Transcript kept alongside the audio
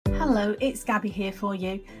Hello, it's Gabby here for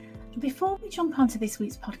you. Before we jump onto this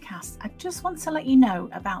week's podcast, I just want to let you know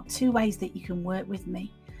about 2 ways that you can work with me.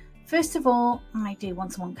 First of all, I do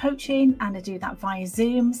one-to-one coaching and I do that via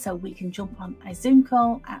Zoom, so we can jump on a Zoom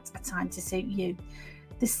call at a time to suit you.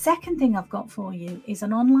 The second thing I've got for you is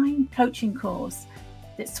an online coaching course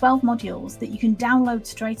that's 12 modules that you can download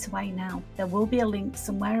straight away now. There will be a link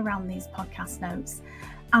somewhere around these podcast notes.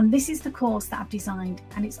 And this is the course that I've designed,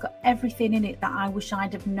 and it's got everything in it that I wish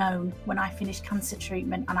I'd have known when I finished cancer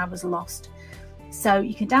treatment and I was lost. So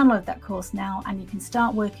you can download that course now and you can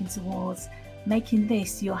start working towards making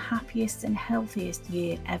this your happiest and healthiest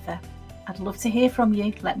year ever. I'd love to hear from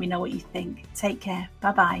you. Let me know what you think. Take care.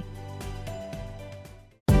 Bye-bye.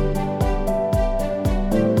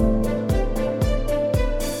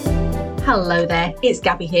 Hello there, it's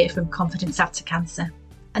Gabby here from Confidence After Cancer.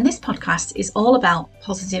 And this podcast is all about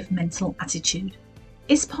positive mental attitude.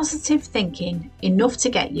 Is positive thinking enough to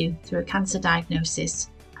get you through a cancer diagnosis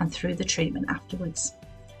and through the treatment afterwards?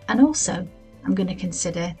 And also, I'm going to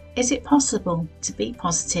consider, is it possible to be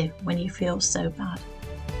positive when you feel so bad?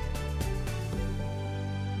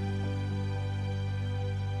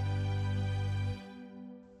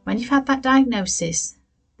 When you've had that diagnosis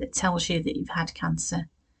that tells you that you've had cancer,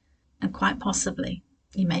 and quite possibly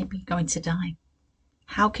you may be going to die,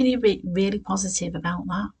 how can you be really positive about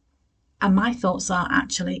that? And my thoughts are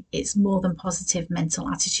actually it's more than positive mental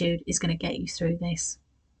attitude is going to get you through this.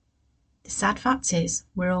 The sad fact is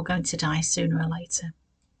we're all going to die sooner or later.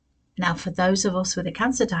 Now, for those of us with a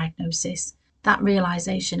cancer diagnosis, that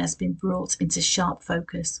realisation has been brought into sharp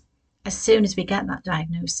focus. As soon as we get that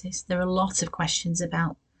diagnosis, there are a lot of questions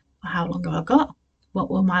about, well, how long have I got? What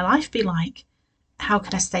will my life be like? How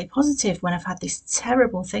can I stay positive when I've had this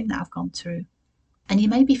terrible thing that I've gone through? And you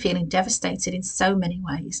may be feeling devastated in so many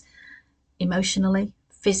ways, emotionally,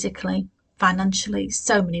 physically, financially,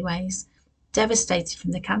 so many ways, devastated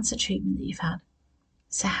from the cancer treatment that you've had.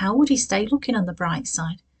 So how would you stay looking on the bright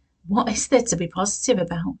side? What is there to be positive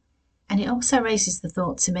about? And it also raises the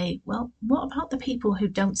thought to me, well, what about the people who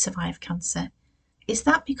don't survive cancer? Is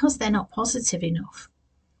that because they're not positive enough?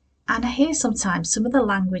 And I hear sometimes some of the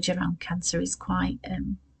language around cancer is quite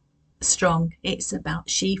strong. It's about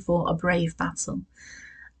she fought a brave battle.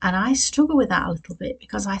 And I struggle with that a little bit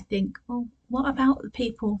because I think, well, what about the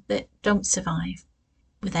people that don't survive?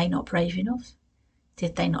 Were they not brave enough?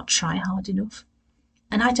 Did they not try hard enough?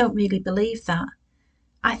 And I don't really believe that.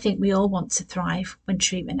 I think we all want to thrive when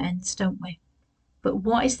treatment ends, don't we? But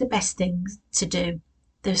what is the best thing to do?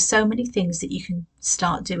 There's so many things that you can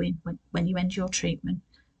start doing when you end your treatment.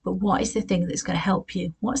 But what is the thing that's going to help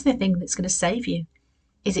you? What's the thing that's going to save you?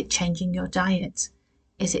 Is it changing your diet?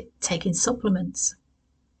 Is it taking supplements?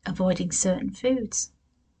 Avoiding certain foods?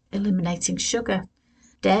 Eliminating sugar,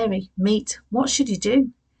 dairy, meat? What should you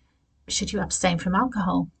do? Should you abstain from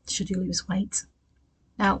alcohol? Should you lose weight?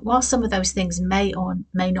 Now, while some of those things may or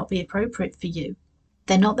may not be appropriate for you,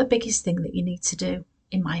 they're not the biggest thing that you need to do,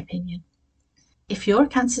 in my opinion. If you're a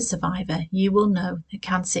cancer survivor, you will know that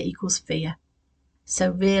cancer equals fear. So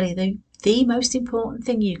really, the most important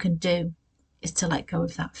thing you can do is to let go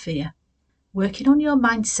of that fear. Working on your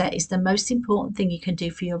mindset is the most important thing you can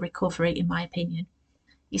do for your recovery, in my opinion.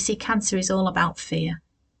 You see, cancer is all about fear.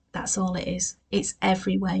 That's all it is. It's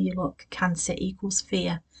everywhere you look. Cancer equals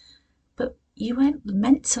fear. But you weren't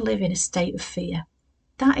meant to live in a state of fear.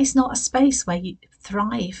 That is not a space where you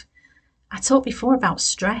thrive. I talked before about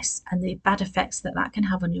stress and the bad effects that can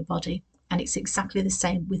have on your body. And it's exactly the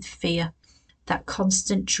same with fear. That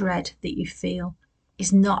constant dread that you feel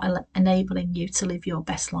is not enabling you to live your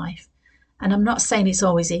best life. And I'm not saying it's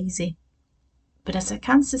always easy, but as a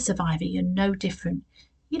cancer survivor, you're no different.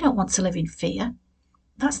 You don't want to live in fear.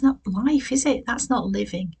 That's not life, is it? That's not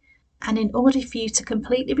living. And in order for you to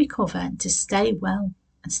completely recover and to stay well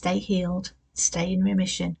and stay healed, stay in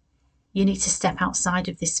remission, you need to step outside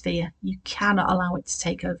of this fear. You cannot allow it to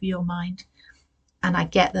take over your mind. And I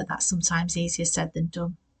get that that's sometimes easier said than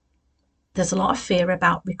done. There's a lot of fear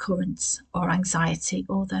about recurrence or anxiety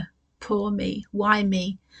or the poor me, why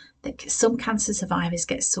me, that some cancer survivors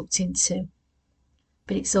get sucked into.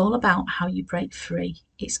 But it's all about how you break free.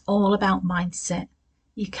 It's all about mindset.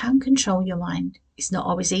 You can control your mind. It's not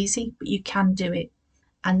always easy, but you can do it.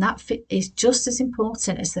 And that is just as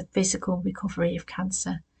important as the physical recovery of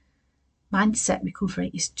cancer. Mindset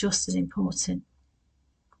recovery is just as important.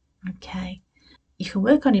 Okay. You can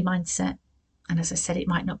work on your mindset. And as I said, it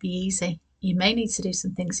might not be easy. You may need to do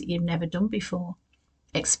some things that you've never done before.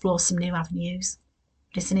 Explore some new avenues.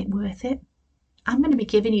 But isn't it worth it? I'm going to be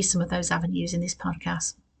giving you some of those avenues in this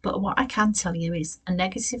podcast. But what I can tell you is a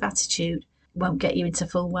negative attitude won't get you into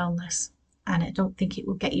full wellness. and I don't think it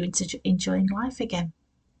will get you into enjoying life again.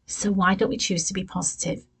 So why don't we choose to be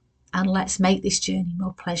positive, and let's make this journey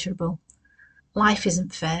more pleasurable. Life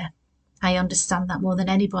isn't fair. I understand that more than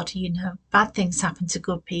anybody you know. Bad things happen to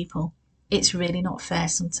good people. It's really not fair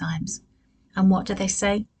sometimes. And what do they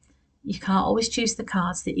say? You can't always choose the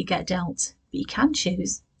cards that you get dealt, but you can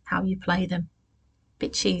choose how you play them.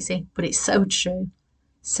 Bit cheesy, but it's so true.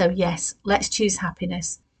 So yes, let's choose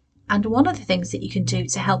happiness. And one of the things that you can do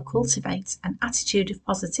to help cultivate an attitude of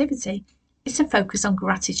positivity is to focus on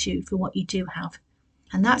gratitude for what you do have.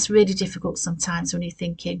 And that's really difficult sometimes when you're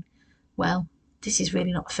thinking, well, this is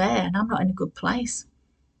really not fair and I'm not in a good place.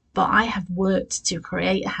 But I have worked to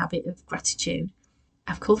create a habit of gratitude.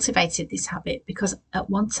 I've cultivated this habit because at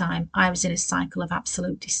one time I was in a cycle of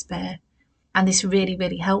absolute despair. And this really,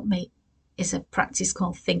 really helped me. Is a practice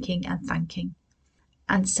called thinking and thanking.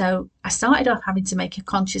 And so I started off having to make a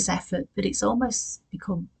conscious effort, but it's almost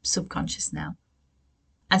become subconscious now.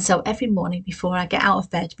 And so every morning before I get out of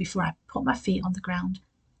bed, before I put my feet on the ground,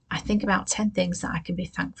 I think about 10 things that I can be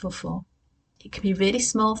thankful for. It can be really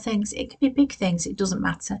small things, it can be big things, it doesn't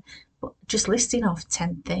matter. But just listing off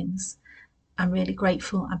 10 things. I'm really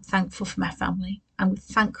grateful, I'm thankful for my family, I'm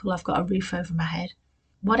thankful I've got a roof over my head.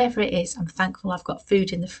 Whatever it is, I'm thankful I've got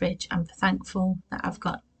food in the fridge. I'm thankful that I've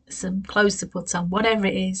got some clothes to put on. Whatever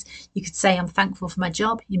it is, you could say I'm thankful for my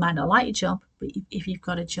job. You might not like your job, but if you've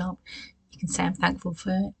got a job, you can say I'm thankful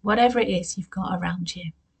for whatever it is you've got around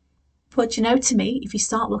you. But you know, to me, if you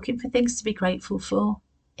start looking for things to be grateful for,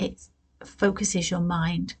 it focuses your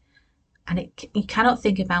mind. And you cannot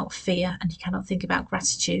think about fear and you cannot think about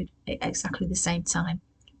gratitude at exactly the same time.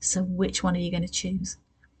 So which one are you going to choose?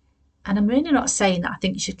 And I'm really not saying that I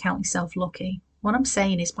think you should count yourself lucky. What I'm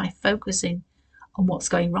saying is by focusing on what's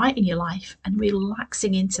going right in your life and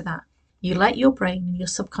relaxing into that, you let your brain and your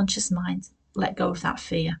subconscious mind let go of that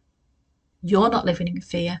fear. You're not living in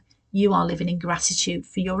fear. You are living in gratitude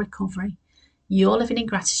for your recovery. You're living in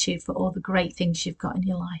gratitude for all the great things you've got in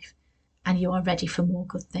your life. And you are ready for more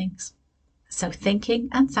good things. So thinking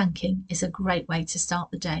and thanking is a great way to start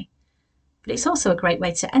the day. But it's also a great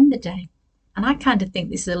way to end the day. And I kind of think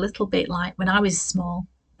this is a little bit like when I was small,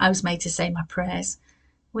 I was made to say my prayers,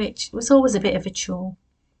 which was always a bit of a chore.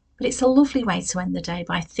 But it's a lovely way to end the day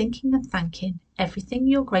by thinking and thanking everything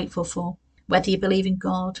you're grateful for, whether you believe in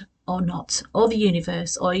God or not, or the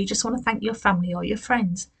universe, or you just want to thank your family or your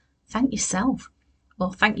friends. Thank yourself,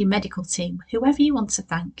 or thank your medical team, whoever you want to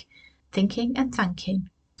thank. Thinking and thanking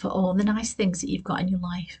for all the nice things that you've got in your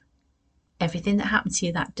life. Everything that happened to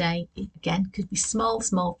you that day, again, could be small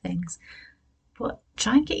things. But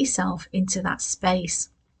try and get yourself into that space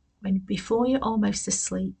when before you're almost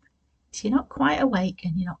asleep. So you're not quite awake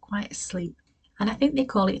and you're not quite asleep. And I think they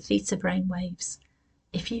call it theta brain waves.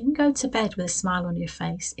 If you can go to bed with a smile on your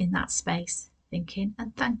face in that space, thinking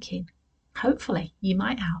and thanking, hopefully you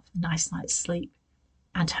might have a nice night's sleep.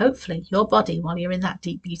 And hopefully your body, while you're in that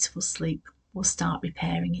deep, beautiful sleep, will start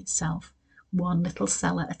repairing itself, one little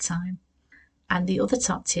cell at a time. And the other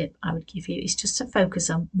top tip I would give you is just to focus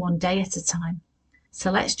on one day at a time. So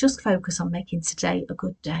let's just focus on making today a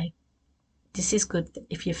good day. This is good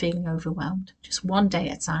if you're feeling overwhelmed. Just one day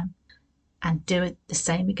at a time. And do it the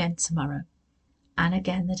same again tomorrow. And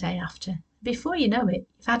again the day after. Before you know it,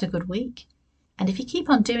 you've had a good week. And if you keep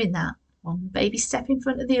on doing that, one baby step in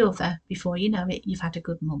front of the other, before you know it, you've had a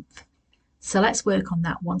good month. So let's work on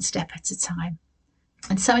that one step at a time.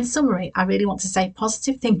 And so in summary, I really want to say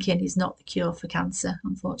positive thinking is not the cure for cancer,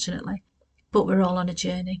 unfortunately. But we're all on a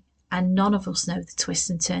journey. And none of us know the twists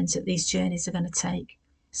and turns that these journeys are going to take.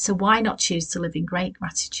 So why not choose to live in great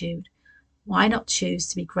gratitude? Why not choose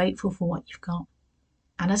to be grateful for what you've got?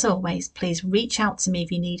 And as always, please reach out to me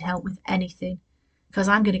if you need help with anything, because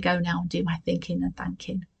I'm going to go now and do my thinking and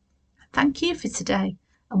thanking. Thank you for today.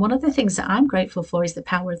 And one of the things that I'm grateful for is the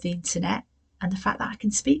power of the internet and the fact that I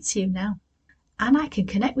can speak to you now and I can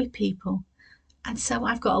connect with people. And so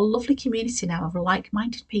I've got a lovely community now of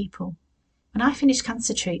like-minded people. When I finished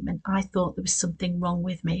cancer treatment, I thought there was something wrong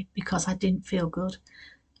with me because I didn't feel good.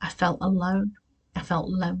 I felt alone. I felt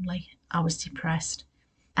lonely. I was depressed.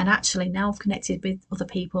 And actually now I've connected with other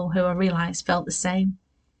people who I realised felt the same.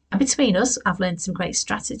 And between us, I've learned some great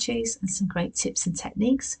strategies and some great tips and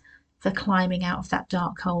techniques for climbing out of that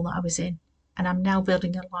dark hole that I was in. And I'm now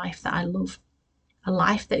building a life that I love. A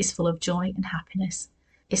life that is full of joy and happiness.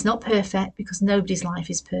 It's not perfect because nobody's life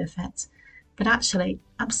is perfect. But actually,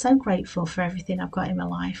 I'm so grateful for everything I've got in my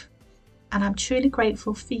life. And I'm truly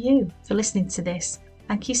grateful for you for listening to this.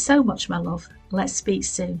 Thank you so much, my love. Let's speak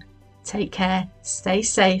soon. Take care. Stay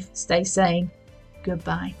safe. Stay sane.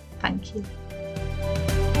 Goodbye. Thank you.